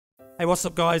Hey, what's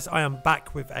up guys? I am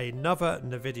back with another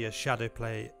Nvidia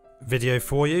Shadowplay video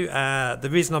for you. The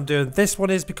reason I'm doing this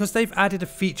one is because they've added a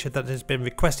feature that has been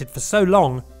requested for so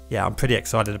long. Yeah, I'm pretty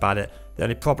excited about it. The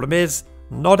only problem is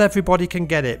not everybody can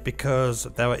get it because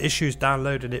there are issues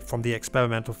downloading it from the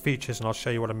experimental features, and I'll show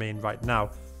you what I mean right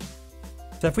now.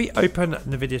 So if we open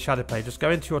Nvidia Shadowplay, just go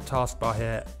into your taskbar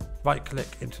here, right click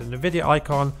into the Nvidia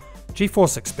icon,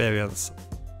 GeForce Experience.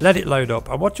 Let it load up,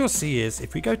 and what you'll see is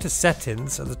if we go to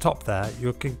settings at the top there,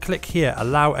 you can click here,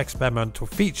 allow experimental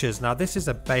features. Now this is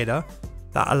a beta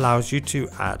that allows you to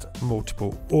add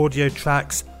multiple audio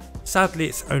tracks. Sadly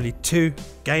it's only two,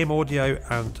 game audio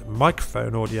and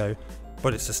microphone audio,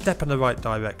 but it's a step in the right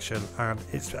direction and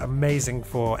it's amazing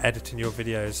for editing your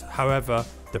videos. However,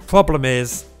 the problem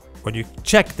is when you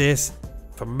check this,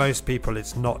 for most people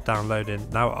it's not downloading.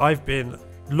 Now I've been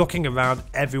looking around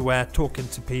everywhere, talking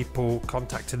to people,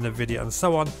 contacting Nvidia and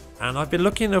so on, and I've been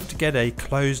lucky enough to get a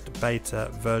closed beta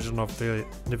version of the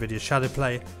Nvidia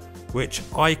Shadowplay, which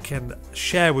I can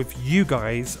share with you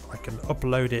guys. I can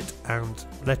upload it and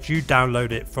let you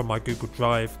download it from my Google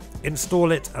Drive,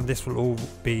 install it, and this will all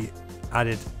be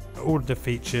added, all of the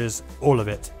features, all of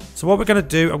it. So what we're going to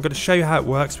do, I'm going to show you how it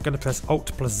works. We're going to press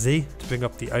Alt+Z to bring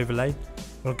up the overlay.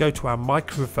 We'll go to our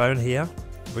microphone here.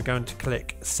 We're going to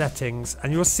click settings,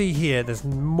 and you'll see here there's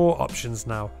more options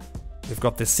now. We've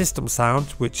got the system sound,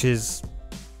 which is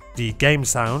the game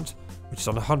sound, which is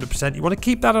on 100%. You want to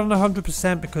keep that on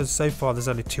 100% because so far there's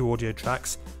only two audio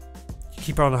tracks. You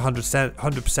keep it on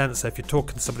 100%, so if you're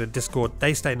talking to somebody in Discord,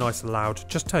 they stay nice and loud.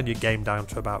 Just turn your game down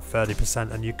to about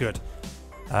 30% and you're good.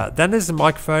 Then there's the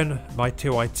microphone, my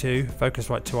 2i2,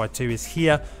 Focusrite 2i2 is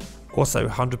here. Also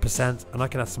 100%, and I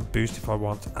can add some boost if I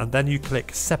want, and then you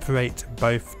click separate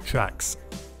both tracks,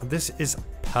 and this is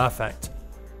perfect.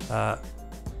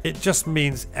 It just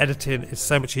means editing is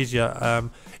so much easier.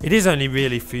 It is only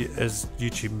really for as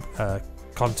YouTube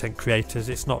content creators.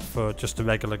 It's not for just a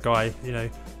regular guy. You know,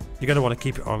 you're going to want to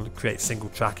keep it on create single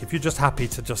track if you're just happy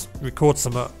to just record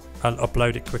some and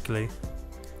upload it quickly.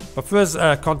 But for us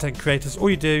content creators, all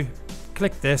you do,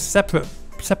 click this,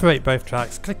 separate both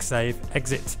tracks, click save,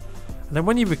 exit. And then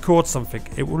when you record something,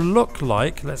 it will look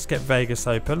like, let's get Vegas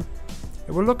open.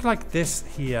 It will look like this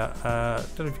here.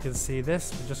 Don't know if you can see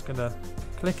this. I'm just going to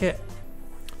click it.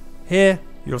 Here,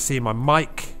 you'll see my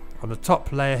mic on the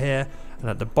top layer here. And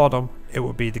at the bottom, it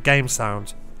will be the game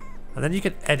sound. And then you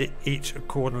can edit each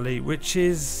accordingly, which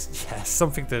is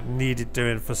something that needed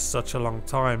doing for such a long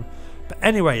time. But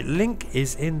anyway, link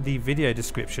is in the video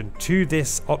description to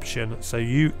this option so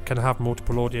you can have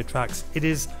multiple audio tracks. It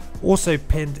is also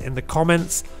pinned in the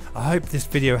comments. I hope this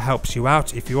video helps you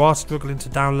out if you are struggling to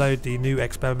download the new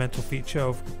experimental feature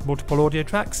of multiple audio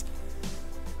tracks.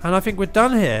 And I think we're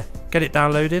done here. Get it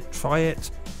downloaded, try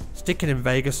it, stick it in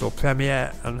Vegas or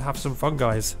Premiere, and have some fun,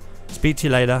 guys. Speak to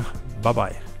you later. Bye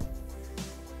bye.